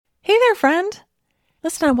Hey there, friend.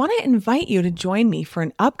 Listen, I want to invite you to join me for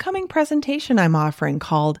an upcoming presentation I'm offering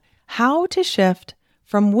called How to Shift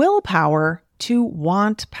from Willpower to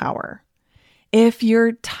Want Power. If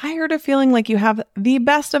you're tired of feeling like you have the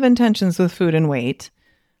best of intentions with food and weight,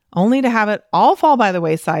 only to have it all fall by the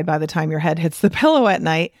wayside by the time your head hits the pillow at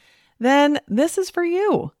night, then this is for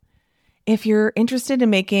you. If you're interested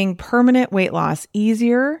in making permanent weight loss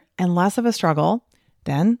easier and less of a struggle,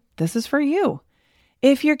 then this is for you.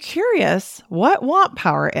 If you're curious what want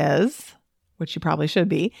power is, which you probably should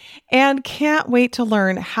be, and can't wait to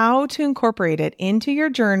learn how to incorporate it into your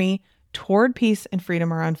journey toward peace and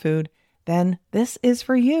freedom around food, then this is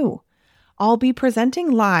for you. I'll be presenting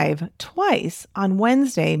live twice on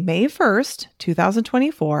Wednesday, May 1st,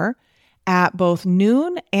 2024, at both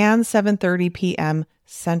noon and 7:30 p.m.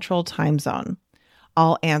 Central Time Zone.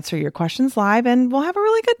 I'll answer your questions live and we'll have a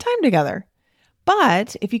really good time together.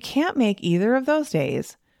 But if you can't make either of those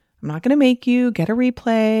days, I'm not going to make you get a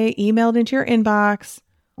replay emailed into your inbox,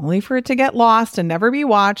 only for it to get lost and never be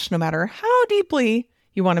watched, no matter how deeply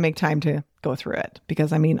you want to make time to go through it.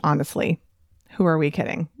 Because, I mean, honestly, who are we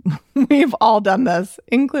kidding? We've all done this,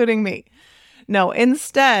 including me. No,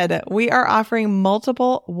 instead, we are offering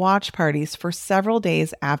multiple watch parties for several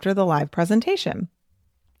days after the live presentation.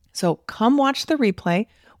 So come watch the replay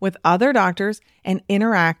with other doctors and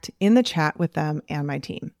interact in the chat with them and my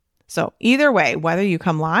team. So either way, whether you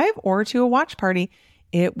come live or to a watch party,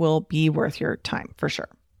 it will be worth your time for sure.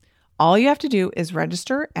 All you have to do is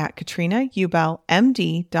register at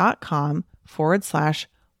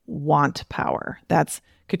katrinaubelmd.com/wantpower. That's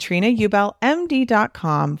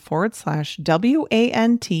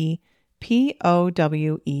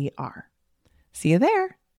katrinaubelmd.com/WANTPOWER. See you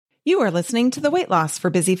there. You are listening to the Weight Loss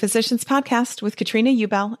for Busy Physicians podcast with Katrina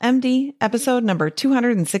Ubel, MD, episode number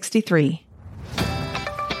 263.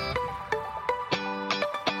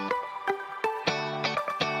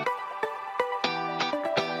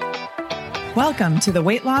 Welcome to the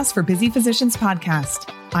Weight Loss for Busy Physicians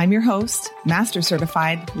podcast. I'm your host, Master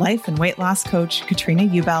Certified Life and Weight Loss Coach, Katrina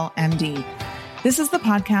Ubel, MD. This is the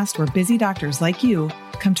podcast where busy doctors like you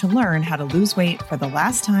come to learn how to lose weight for the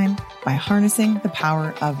last time by harnessing the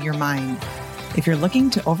power of your mind. If you're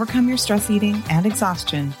looking to overcome your stress eating and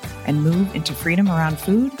exhaustion and move into freedom around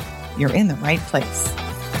food, you're in the right place.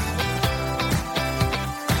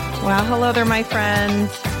 Well, hello there, my friend.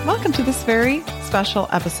 Welcome to this very special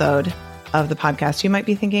episode of the podcast. You might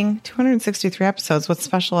be thinking, 263 episodes, what's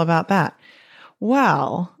special about that?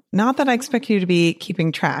 Well, not that I expect you to be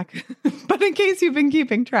keeping track, but in case you've been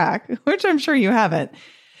keeping track, which I'm sure you haven't,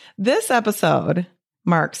 this episode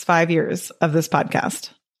marks 5 years of this podcast.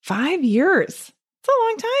 5 years. It's a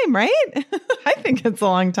long time, right? I think it's a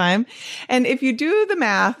long time. And if you do the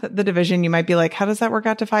math, the division, you might be like, how does that work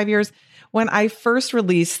out to 5 years? When I first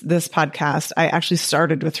released this podcast, I actually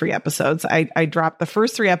started with 3 episodes. I dropped the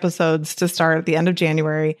first 3 episodes to start at the end of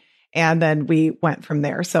January, and then we went from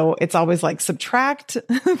there. So it's always like subtract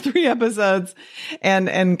 3 episodes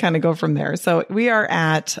and kind of go from there. So we are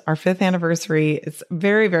at our 5th anniversary. It's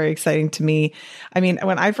very, very exciting to me. I mean,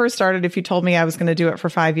 when I first started, if you told me I was going to do it for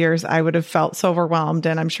 5 years, I would have felt so overwhelmed.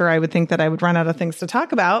 And I'm sure I would think that I would run out of things to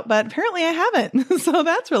talk about, but apparently I haven't. So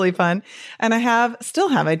that's really fun. And I still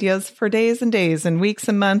have ideas for days and days and weeks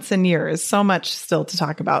and months and years. So much still to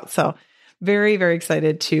talk about. So very, very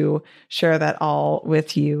excited to share that all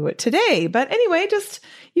with you today. But anyway, just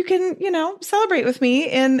you can, celebrate with me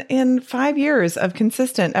in 5 years of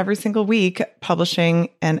consistent every single week publishing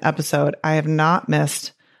an episode. I have not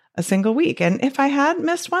missed a single week. And if I had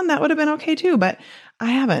missed one, that would have been okay too, but I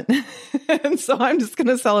haven't. And so I'm just going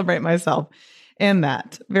to celebrate myself in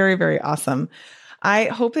that. Very, very awesome. I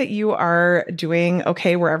hope that you are doing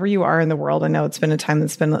okay wherever you are in the world. I know it's been a time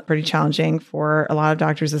that's been pretty challenging for a lot of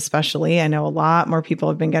doctors, especially. I know a lot more people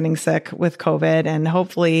have been getting sick with COVID, and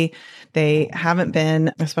hopefully they haven't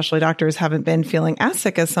been, especially doctors, haven't been feeling as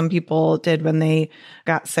sick as some people did when they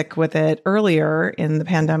got sick with it earlier in the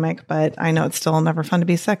pandemic. But I know it's still never fun to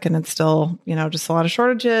be sick, and it's still, just a lot of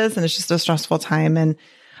shortages, and it's just a stressful time.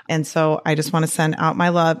 And so I just want to send out my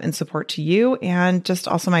love and support to you, and just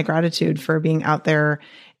also my gratitude for being out there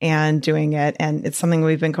and doing it. And it's something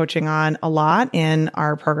we've been coaching on a lot in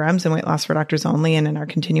our programs in Weight Loss for Doctors Only and in our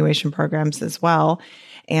continuation programs as well.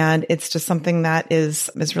 And it's just something that is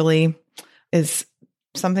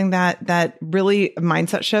something that really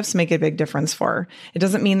mindset shifts make a big difference for. It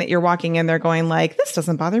doesn't mean that you're walking in there going like, this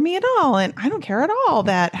doesn't bother me at all. And I don't care at all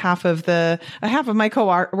that half of my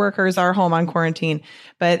coworkers are home on quarantine,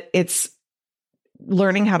 but it's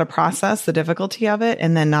learning how to process the difficulty of it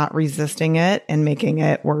and then not resisting it and making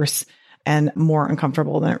it worse and more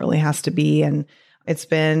uncomfortable than it really has to be. And It's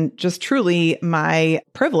been just truly my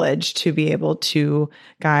privilege to be able to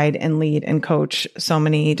guide and lead and coach so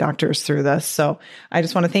many doctors through this. So I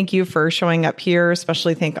just want to thank you for showing up here,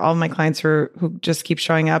 especially thank all of my clients who just keep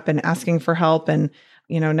showing up and asking for help and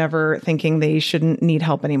never thinking they shouldn't need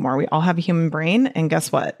help anymore. We all have a human brain. And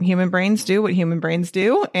guess what? Human brains do what human brains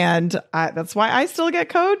do. And that's why I still get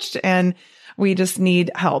coached. And we just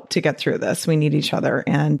need help to get through this. We need each other.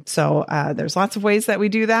 And so there's lots of ways that we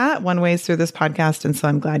do that. One way is through this podcast. And so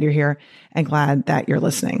I'm glad you're here and glad that you're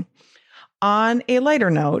listening. On a lighter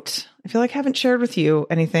note, I feel like I haven't shared with you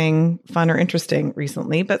anything fun or interesting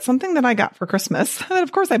recently, but something that I got for Christmas, that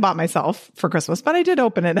of course I bought myself for Christmas, but I did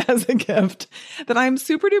open it as a gift that I'm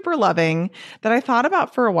super duper loving, that I thought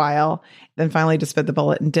about for a while, then finally just bit the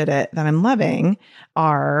bullet and did it, that I'm loving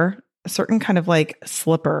are a certain kind of like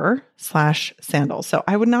slipper/sandal. So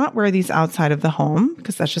I would not wear these outside of the home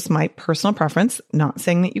because that's just my personal preference. Not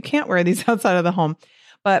saying that you can't wear these outside of the home,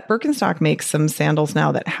 but Birkenstock makes some sandals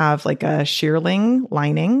now that have like a shearling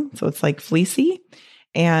lining. So it's like fleecy.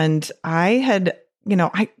 And I had,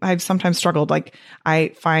 I've sometimes struggled. Like I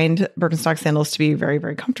find Birkenstock sandals to be very,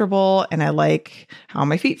 very comfortable. And I like how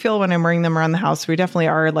my feet feel when I'm wearing them around the house. We definitely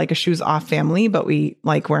are like a shoes off family, but we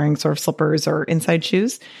like wearing sort of slippers or inside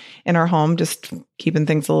shoes in our home, just keeping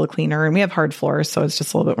things a little cleaner. And we have hard floors, so it's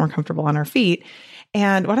just a little bit more comfortable on our feet.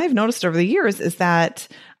 And what I've noticed over the years is that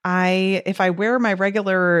if I wear my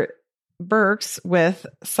regular Birks with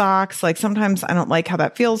socks, like sometimes I don't like how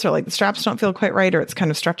that feels, or like the straps don't feel quite right, or it's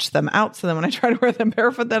kind of stretched them out. So then when I try to wear them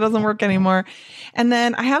barefoot, that doesn't work anymore. And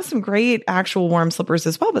then I have some great actual warm slippers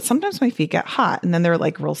as well, but sometimes my feet get hot and then they're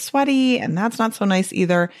like real sweaty, and that's not so nice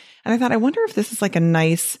either. And I thought, I wonder if this is like a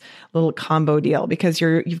nice little combo deal, because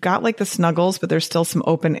you've got like the snuggles, but there's still some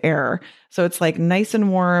open air. So it's like nice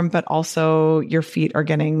and warm, but also your feet are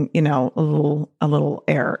getting, a little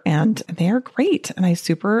air, and they are great. And I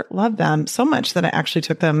super love them so much that I actually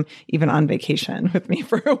took them even on vacation with me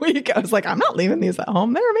for a week. I was like, I'm not leaving these at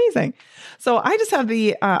home. They're amazing. So I just have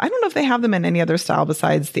I don't know if they have them in any other style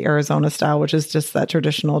besides the Arizona style, which is just that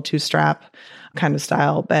traditional 2-strap kind of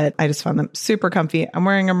style, but I just found them super comfy. I'm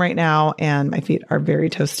wearing them right now and my feet are very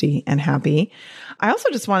toasty and happy. I also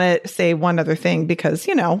just want to say one other thing because,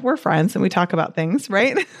 we're friends and we talk about things,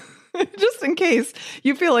 right? Just in case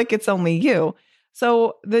you feel like it's only you.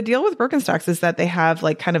 So the deal with Birkenstocks is that they have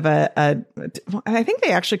like kind of I think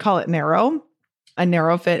they actually call it a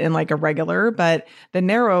narrow fit in like a regular, but the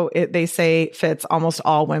narrow, they say fits almost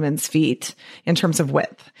all women's feet in terms of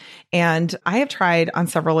width. And I have tried on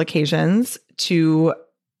several occasions to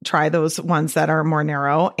try those ones that are more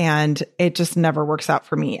narrow, and it just never works out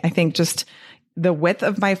for me. I think just the width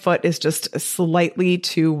of my foot is just slightly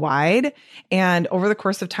too wide. And over the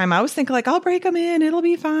course of time, I was thinking like, I'll break them in. It'll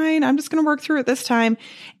be fine. I'm just going to work through it this time.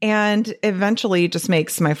 And eventually it just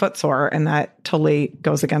makes my foot sore. And that totally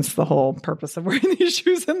goes against the whole purpose of wearing these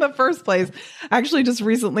shoes in the first place. I actually just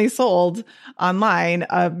recently sold online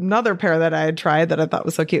another pair that I had tried that I thought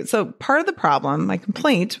was so cute. So part of the problem, my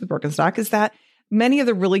complaint with Birkenstock, is that many of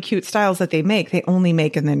the really cute styles that they make, they only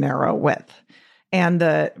make in the narrow width. And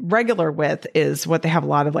the regular width is what they have a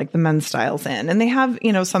lot of like the men's styles in. And they have,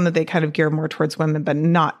 some that they kind of gear more towards women, but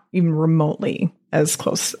not even remotely as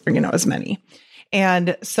close, as many.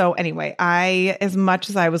 And so anyway, as much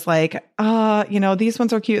as I was like, these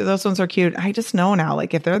ones are cute, those ones are cute, I just know now,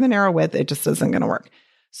 like if they're the narrow width, it just isn't going to work.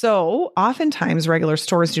 So oftentimes regular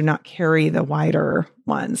stores do not carry the wider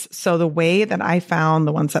ones. So the way that I found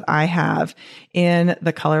the ones that I have in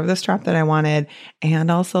the color of the strap that I wanted, and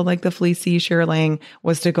also like the fleecy shearling,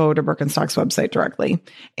 was to go to Birkenstock's website directly.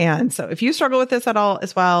 And so if you struggle with this at all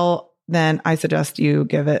as well, then I suggest you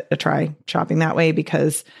give it a try shopping that way,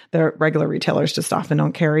 because the regular retailers just often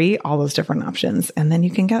don't carry all those different options. And then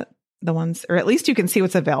you can get the ones, or at least you can see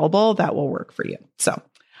what's available that will work for you. So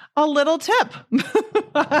a little tip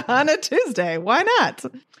on a Tuesday. Why not?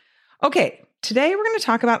 Okay. Today, we're going to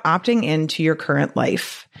talk about opting into your current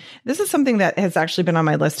life. This is something that has actually been on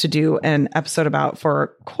my list to do an episode about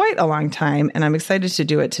for quite a long time, and I'm excited to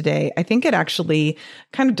do it today. I think it actually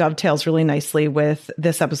kind of dovetails really nicely with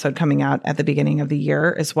this episode coming out at the beginning of the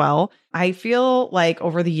year as well. I feel like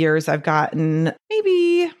over the years, I've gotten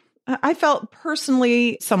I felt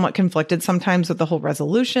personally somewhat conflicted sometimes with the whole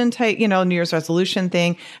resolution type, New Year's resolution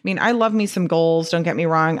thing. I mean, I love me some goals. Don't get me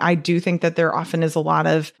wrong. I do think that there often is a lot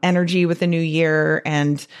of energy with the new year,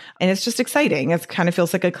 and it's just exciting. It kind of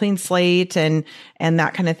feels like a clean slate and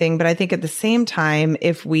that kind of thing. But I think at the same time,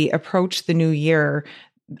 if we approach the new year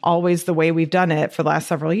always the way we've done it for the last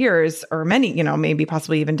several years or many, maybe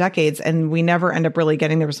possibly even decades, and we never end up really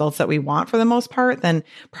getting the results that we want for the most part, then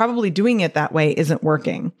probably doing it that way isn't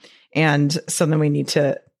working. And so then we need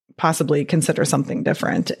to possibly consider something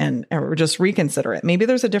different or just reconsider it. Maybe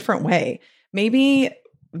there's a different way. Maybe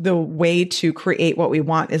the way to create what we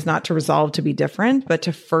want is not to resolve to be different, but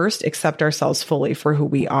to first accept ourselves fully for who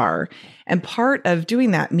we are. And part of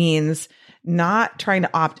doing that means not trying to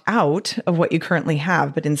opt out of what you currently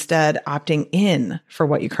have, but instead opting in for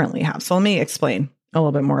what you currently have. So let me explain a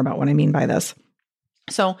little bit more about what I mean by this.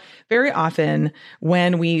 So very often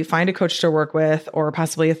when we find a coach to work with, or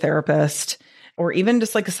possibly a therapist, or even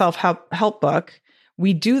just like a self-help book,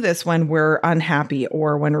 we do this when we're unhappy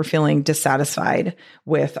or when we're feeling dissatisfied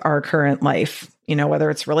with our current life, whether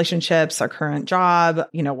it's relationships, our current job,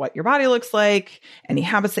 what your body looks like, any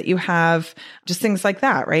habits that you have, just things like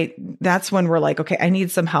that, right? That's when we're like, okay, I need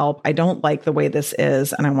some help. I don't like the way this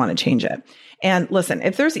is and I want to change it. And listen,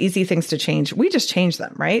 if there's easy things to change, we just change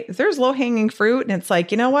them, right? If there's low hanging fruit and it's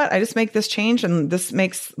like, you know what, I just make this change and this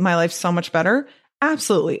makes my life so much better.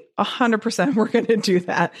 Absolutely. 100% we're going to do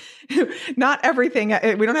that. Not everything.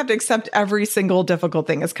 We don't have to accept every single difficult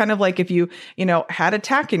thing. It's kind of like if you had a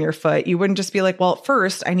tack in your foot, you wouldn't just be like, well,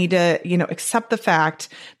 first I need to, accept the fact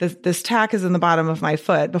that this tack is in the bottom of my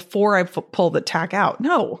foot before I pull the tack out.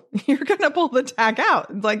 No, you're going to pull the tack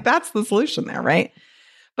out. It's like, that's the solution there, right?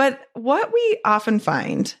 But what we often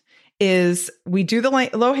find is we do the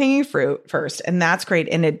low hanging fruit first, and that's great.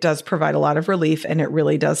 And it does provide a lot of relief and it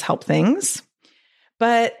really does help things.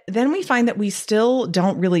 But then we find that we still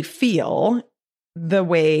don't really feel the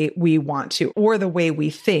way we want to, or the way we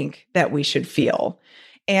think that we should feel.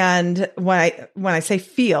 And when I say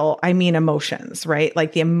feel, I mean emotions, right?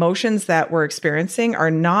 Like the emotions that we're experiencing are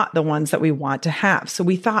not the ones that we want to have. So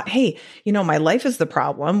we thought, hey, my life is the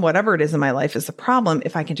problem. Whatever it is in my life is the problem.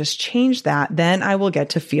 If I can just change that, then I will get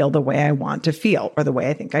to feel the way I want to feel, or the way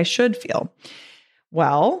I think I should feel.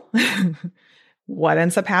 Well, what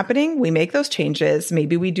ends up happening? We make those changes.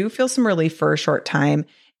 Maybe we do feel some relief for a short time.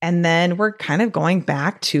 And then we're kind of going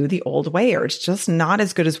back to the old way, or it's just not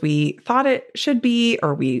as good as we thought it should be,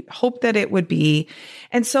 or we hoped that it would be.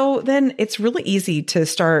 And so then it's really easy to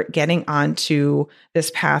start getting onto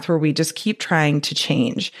this path where we just keep trying to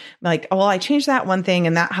change. Like, oh, well, I changed that one thing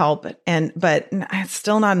and that helped, but it's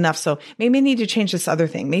still not enough. So maybe I need to change this other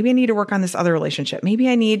thing. Maybe I need to work on this other relationship. Maybe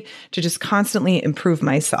I need to just constantly improve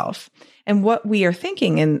myself. And what we are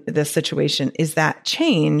thinking in this situation is that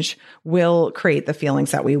change will create the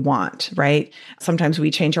feelings that we want, right? Sometimes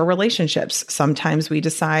we change our relationships. Sometimes we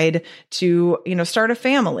decide to, start a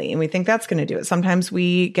family and we think that's going to do it. Sometimes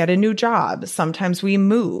we get a new job. Sometimes we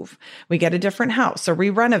move, we get a different house, or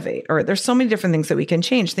we renovate, or there's so many different things that we can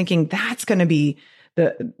change, thinking that's going to be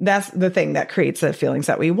that's the thing that creates the feelings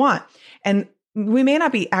that we want. And we may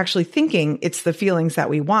not be actually thinking it's the feelings that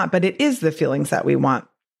we want, but it is the feelings that we want.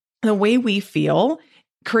 The way we feel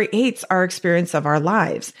creates our experience of our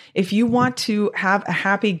lives. If you want to have a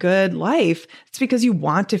happy, good life, it's because you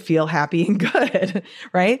want to feel happy and good,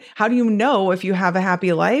 right? How do you know if you have a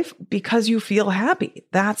happy life? Because you feel happy.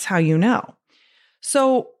 That's how you know.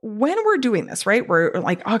 So when we're doing this, right, we're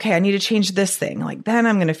like, okay, I need to change this thing. Like, then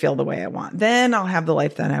I'm going to feel the way I want. Then I'll have the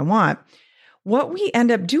life that I want. What we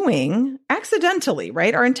end up doing accidentally,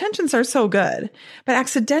 right? Our intentions are so good, but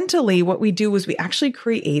accidentally what we do is we actually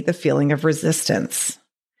create the feeling of resistance.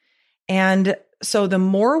 And so the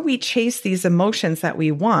more we chase these emotions that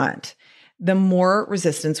we want, the more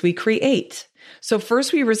resistance we create. So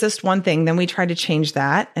first we resist one thing, then we try to change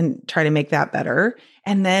that and try to make that better.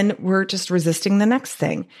 And then we're just resisting the next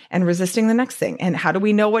thing and resisting the next thing. And how do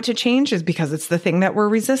we know what to change? Is because it's the thing that we're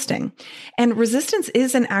resisting. And resistance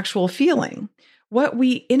is an actual feeling. What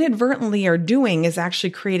we inadvertently are doing is actually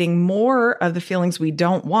creating more of the feelings we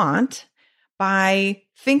don't want by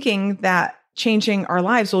thinking that changing our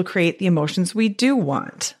lives will create the emotions we do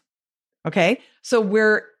want. Okay. So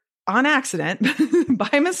we're on accident,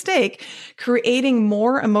 by mistake, creating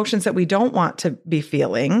more emotions that we don't want to be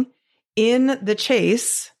feeling in the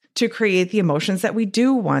chase to create the emotions that we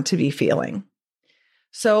do want to be feeling.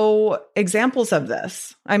 So examples of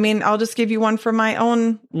this, I'll just give you one from my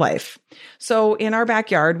own life. So in our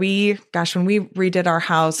backyard, when we redid our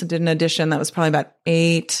house and did an addition, that was probably about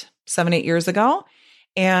 7, 8 years ago.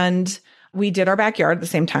 And we did our backyard at the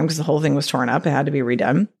same time because the whole thing was torn up. It had to be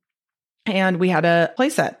redone. And we had a play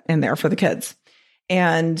set in there for the kids.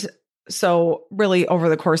 And so really over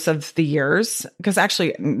the course of the years, because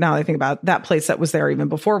actually now that I think about it, that place that was there even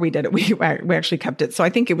before we did it, we actually kept it. So I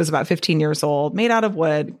think it was about 15 years old, made out of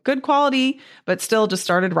wood, good quality, but still just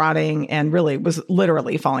started rotting and really was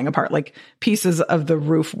literally falling apart. Like pieces of the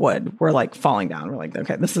roof wood were like falling down. We're like,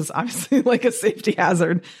 okay, this is obviously like a safety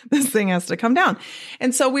hazard. This thing has to come down.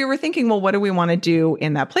 And so we were thinking, well, what do we want to do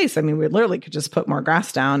in that place? I mean, we literally could just put more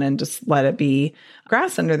grass down and just let it be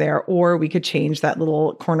grass under there, or we could change that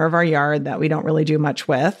little corner of our yard that we don't really do much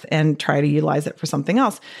with and try to utilize it for something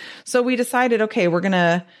else. So we decided, okay, we're going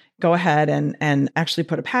to go ahead and actually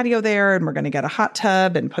put a patio there, and we're going to get a hot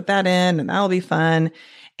tub and put that in, and that'll be fun.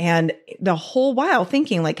 And the whole while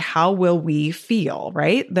thinking, like, how will we feel,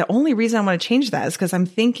 right? The only reason I want to change that is because I'm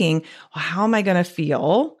thinking, well, how am I going to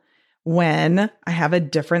feel when I have a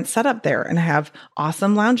different setup there and I have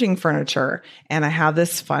awesome lounging furniture and I have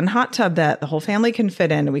this fun hot tub that the whole family can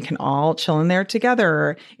fit in and we can all chill in there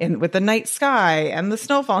together with the night sky and the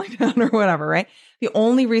snow falling down or whatever, right? The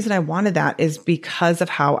only reason I wanted that is because of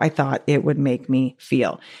how I thought it would make me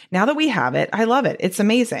feel. Now that we have it, I love it. It's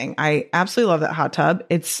amazing. I absolutely love that hot tub.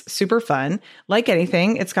 It's super fun. Like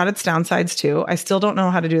anything, it's got its downsides too. I still don't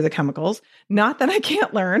know how to do the chemicals. Not that I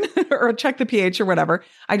can't learn or check the pH or whatever.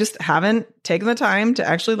 I just haven't taken the time to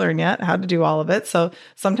actually learn yet how to do all of it. So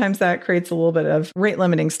sometimes that creates a little bit of rate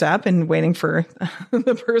limiting step in waiting for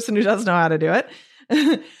the person who does know how to do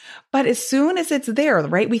it. But as soon as it's there,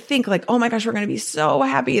 right, we think like, oh my gosh, we're going to be so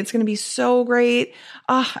happy. It's going to be so great.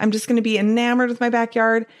 I'm just going to be enamored with my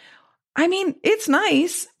backyard. I mean, it's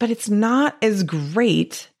nice, but it's not as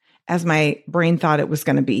great as my brain thought it was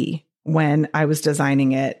going to be when I was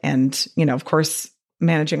designing it. And, of course,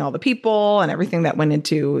 managing all the people and everything that went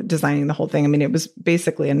into designing the whole thing. I mean, it was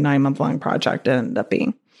basically a 9-month-long project it ended up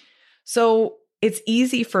being. So it's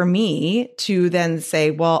easy for me to then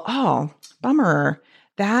say, well, oh, bummer.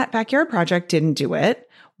 That backyard project didn't do it.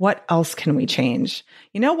 What else can we change?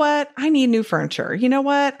 You know what? I need new furniture. You know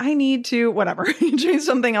what? I need to, whatever, change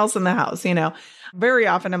something else in the house. Very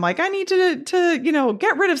often I'm like, I need to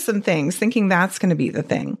get rid of some things, thinking that's going to be the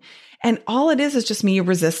thing. And all it is just me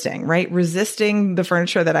resisting, right? Resisting the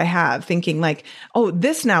furniture that I have, thinking like, oh,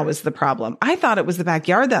 this now is the problem. I thought it was the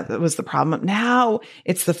backyard that was the problem. Now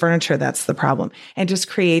it's the furniture that's the problem. And just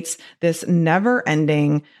creates this never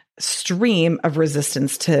ending stream of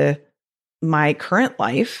resistance to my current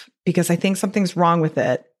life because I think something's wrong with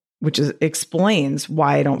it, which explains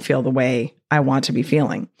why I don't feel the way I want to be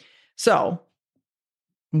feeling. So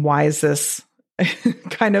why is this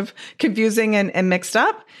kind of confusing and mixed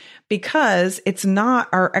up? Because it's not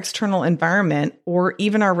our external environment or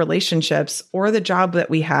even our relationships or the job that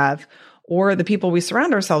we have or the people we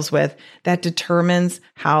surround ourselves with that determines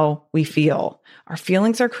how we feel. Our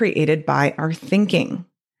feelings are created by our thinking,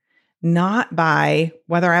 not by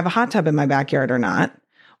whether I have a hot tub in my backyard or not,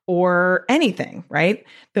 or anything, right?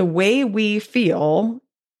 The way we feel,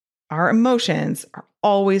 our emotions are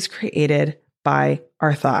always created by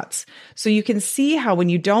our thoughts. So you can see how when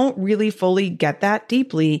you don't really fully get that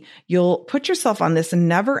deeply, you'll put yourself on this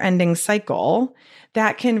never-ending cycle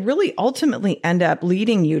that can really ultimately end up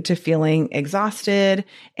leading you to feeling exhausted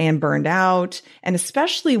and burned out. And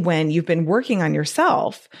especially when you've been working on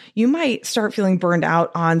yourself, you might start feeling burned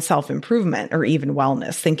out on self-improvement or even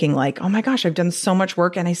wellness, thinking like, oh my gosh, I've done so much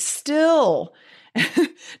work and I still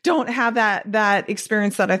don't have that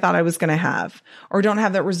experience that I thought I was going to have, or don't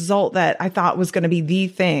have that result that I thought was going to be the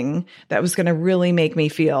thing that was going to really make me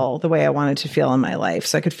feel the way I wanted to feel in my life.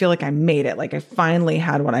 So I could feel like I made it, like I finally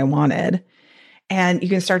had what I wanted. And you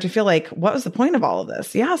can start to feel like, what was the point of all of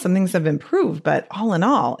this? Yeah, some things have improved, but all in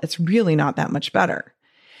all, it's really not that much better.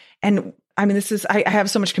 And I mean, I have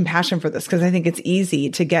so much compassion for this because I think it's easy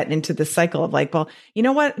to get into this cycle of like, well, you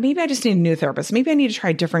know what? Maybe I just need a new therapist. Maybe I need to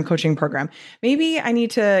try a different coaching program. Maybe I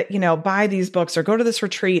need to, buy these books or go to this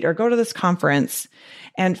retreat or go to this conference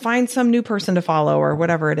and find some new person to follow or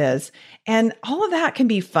whatever it is. And all of that can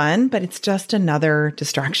be fun, but it's just another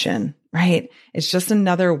distraction, right? It's just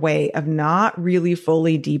another way of not really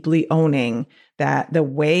fully deeply owning that the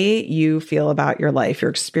way you feel about your life,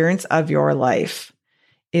 your experience of your life,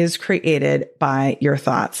 is created by your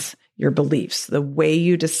thoughts, your beliefs, the way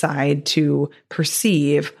you decide to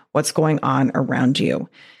perceive what's going on around you.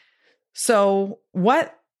 So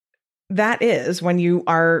what that is when you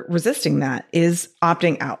are resisting that is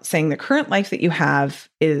opting out, saying the current life that you have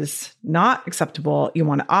is not acceptable. You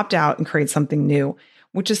want to opt out and create something new,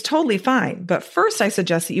 which is totally fine. But first, I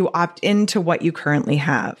suggest that you opt into what you currently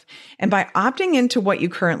have. And by opting into what you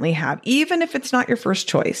currently have, even if it's not your first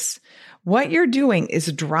choice, what you're doing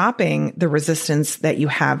is dropping the resistance that you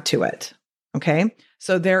have to it. Okay.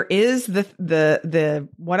 So there is the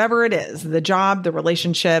whatever it is, the job, the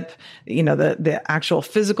relationship, the actual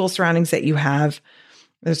physical surroundings that you have.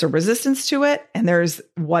 There's a resistance to it, and there's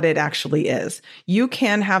what it actually is. You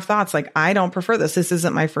can have thoughts like, I don't prefer this. This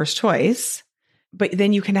isn't my first choice. But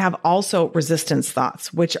then you can have also resistance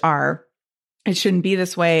thoughts, which are, it shouldn't be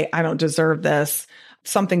this way. I don't deserve this.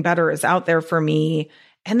 Something better is out there for me.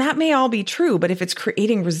 And that may all be true, but if it's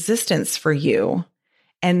creating resistance for you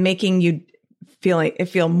and making you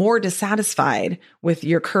feel more dissatisfied with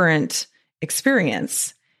your current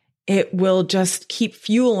experience, it will just keep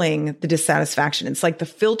fueling the dissatisfaction. It's like the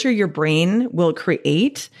filter your brain will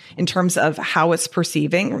create in terms of how it's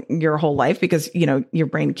perceiving your whole life, because, your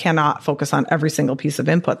brain cannot focus on every single piece of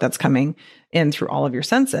input that's coming in through all of your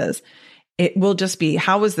senses. It will just be,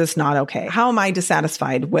 how is this not okay? How am I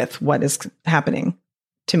dissatisfied with what is happening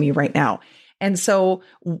to me right now? And so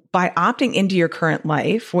by opting into your current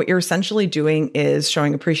life, what you're essentially doing is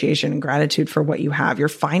showing appreciation and gratitude for what you have. You're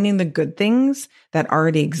finding the good things that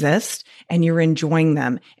already exist and you're enjoying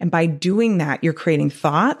them. And by doing that, you're creating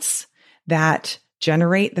thoughts that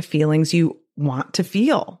generate the feelings you want to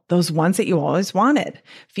feel, those ones that you always wanted,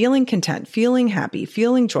 feeling content, feeling happy,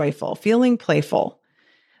 feeling joyful, feeling playful.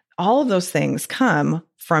 All of those things come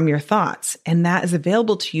from your thoughts, and that is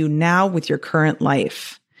available to you now with your current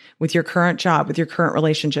life, with your current job, with your current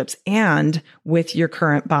relationships, and with your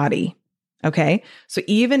current body. Okay. So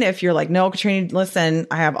even if you're like, no, Katrina, listen,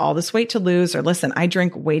 I have all this weight to lose, or listen, I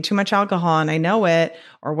drink way too much alcohol and I know it,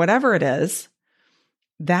 or whatever it is,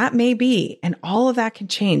 that may be, and all of that can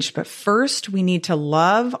change. But first we need to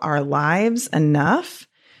love our lives enough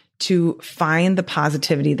to find the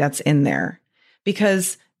positivity that's in there.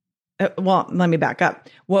 Because let me back up.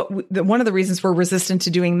 One of the reasons we're resistant to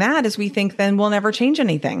doing that is we think then we'll never change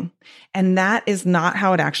anything. And that is not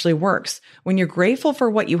how it actually works. When you're grateful for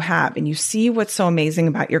what you have and you see what's so amazing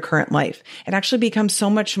about your current life, it actually becomes so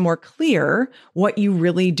much more clear what you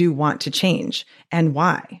really do want to change and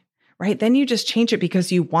why, right? Then you just change it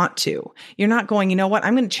because you want to. You're not going, you know what?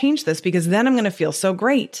 I'm going to change this because then I'm going to feel so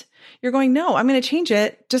great. You're going, no, I'm going to change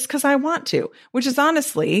it just because I want to, which is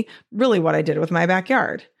honestly really what I did with my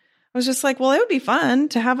backyard. I was just like, well, it would be fun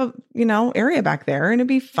to have a, area back there, and it'd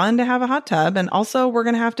be fun to have a hot tub. And also we're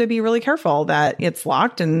going to have to be really careful that it's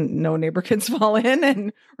locked and no neighbor kids fall in,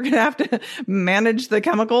 and we're going to have to manage the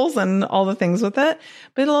chemicals and all the things with it,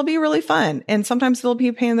 but it'll be really fun. And sometimes it'll be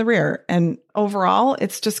a pain in the rear. And overall,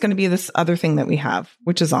 it's just going to be this other thing that we have,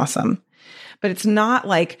 which is awesome. But it's not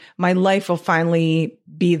like my life will finally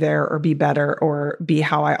be there or be better or be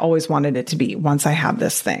how I always wanted it to be once I have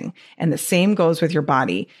this thing. And the same goes with your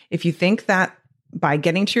body. If you think that by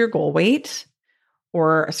getting to your goal weight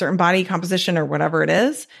or a certain body composition or whatever it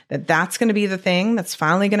is, that's going to be the thing that's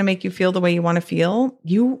finally going to make you feel the way you want to feel,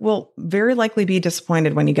 you will very likely be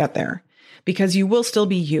disappointed when you get there, because you will still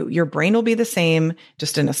be you. Your brain will be the same,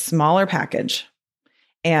 just in a smaller package.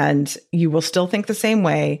 And you will still think the same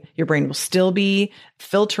way. Your brain will still be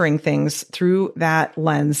filtering things through that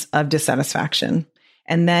lens of dissatisfaction.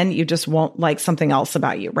 And then you just won't like something else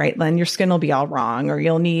about you, right? Then your skin will be all wrong, or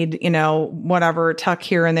you'll need, whatever tuck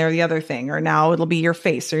here and there, the other thing, or now it'll be your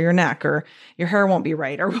face or your neck, or your hair won't be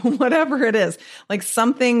right, or whatever it is. Like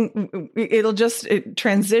it'll just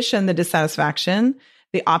transition the dissatisfaction,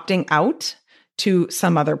 the opting out, to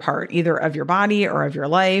some other part, either of your body or of your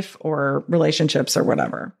life or relationships or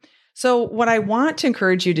whatever. So what I want to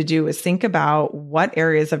encourage you to do is think about what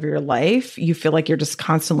areas of your life you feel like you're just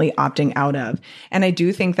constantly opting out of. And I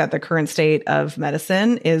do think that the current state of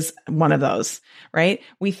medicine is one of those, right?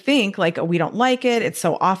 We think like, oh, we don't like it, it's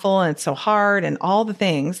so awful and it's so hard and all the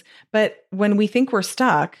things. But when we think we're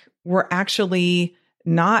stuck, we're actually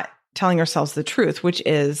not telling ourselves the truth, which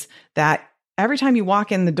is that every time you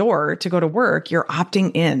walk in the door to go to work, you're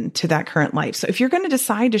opting in to that current life. So if you're going to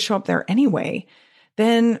decide to show up there anyway,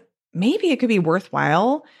 then maybe it could be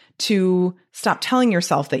worthwhile to stop telling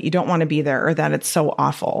yourself that you don't want to be there or that it's so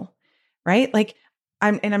awful, right? Like,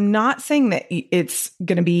 I'm not saying that it's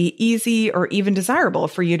going to be easy or even desirable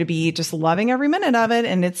for you to be just loving every minute of it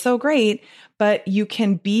and it's so great, but you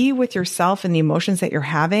can be with yourself and the emotions that you're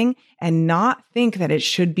having and not think that it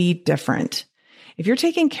should be different. If you're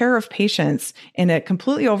taking care of patients in a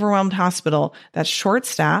completely overwhelmed hospital that's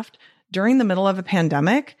short-staffed during the middle of a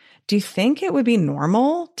pandemic, do you think it would be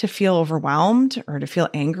normal to feel overwhelmed or to feel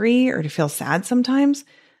angry or to feel sad sometimes?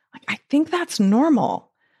 Like, I think that's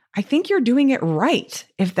normal. I think you're doing it right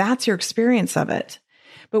if that's your experience of it.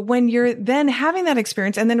 But when you're then having that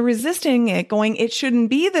experience and then resisting it, going, it shouldn't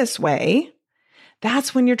be this way,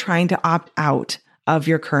 that's when you're trying to opt out of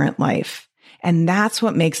your current life. And that's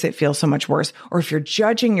what makes it feel so much worse. Or if you're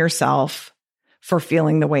judging yourself for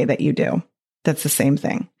feeling the way that you do. That's the same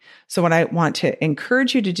thing. So what I want to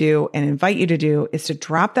encourage you to do and invite you to do is to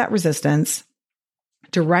drop that resistance,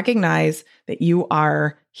 to recognize that you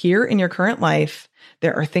are here in your current life.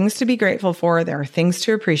 There are things to be grateful for. There are things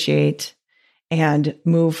to appreciate, and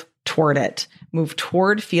move toward it. Move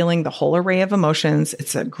toward feeling the whole array of emotions.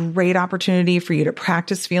 It's a great opportunity for you to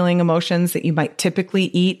practice feeling emotions that you might typically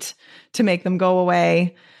eat to make them go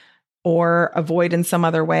away or avoid in some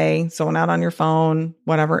other way. Zone out on your phone,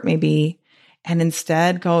 whatever it may be. And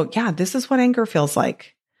instead go, yeah, this is what anger feels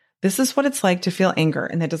like. This is what it's like to feel anger.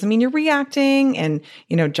 And that doesn't mean you're reacting and,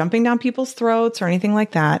 jumping down people's throats or anything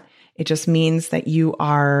like that. It just means that you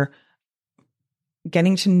are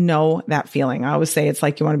getting to know that feeling. I always say it's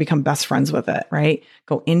like you want to become best friends with it, right?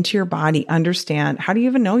 Go into your body, understand, how do you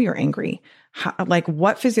even know you're angry?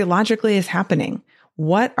 What physiologically is happening?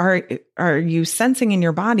 What are you sensing in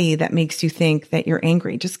your body that makes you think that you're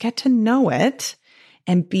angry? Just get to know it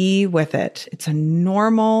and be with it. It's a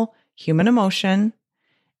normal human emotion,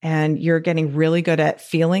 and you're getting really good at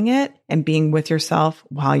feeling it and being with yourself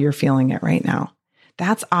while you're feeling it right now.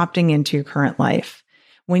 That's opting into your current life.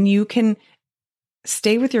 When you can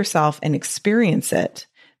stay with yourself and experience it,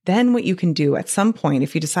 then what you can do at some point,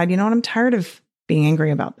 if you decide, I'm tired of being angry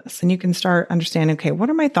about this, and you can start understanding, okay, what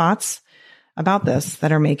are my thoughts about this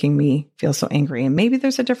that are making me feel so angry? And maybe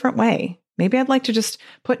there's a different way. Maybe I'd like to just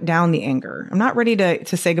put down the anger. I'm not ready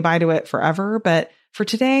to say goodbye to it forever, but for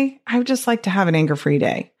today, I would just like to have an anger-free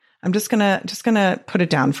day. I'm just gonna put it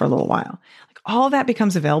down for a little while. All that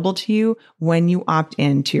becomes available to you when you opt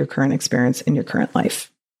into your current experience in your current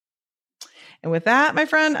life. And with that, my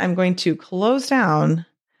friend, I'm going to close down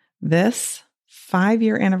this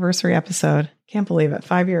 5-year anniversary episode. Can't believe it.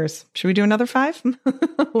 5 years. Should we do another 5?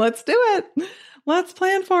 Let's do it. Let's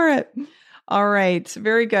plan for it. All right.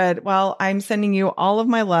 Very good. Well, I'm sending you all of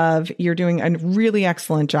my love. You're doing a really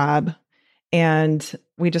excellent job, and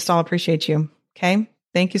we just all appreciate you. Okay.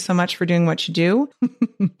 Thank you so much for doing what you do.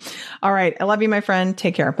 All right. I love you, my friend.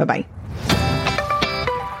 Take care. Bye-bye.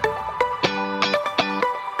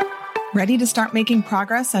 Ready to start making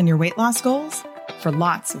progress on your weight loss goals? For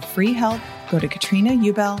lots of free help, go to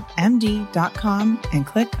KatrinaUbelMD.com and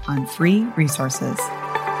click on free resources.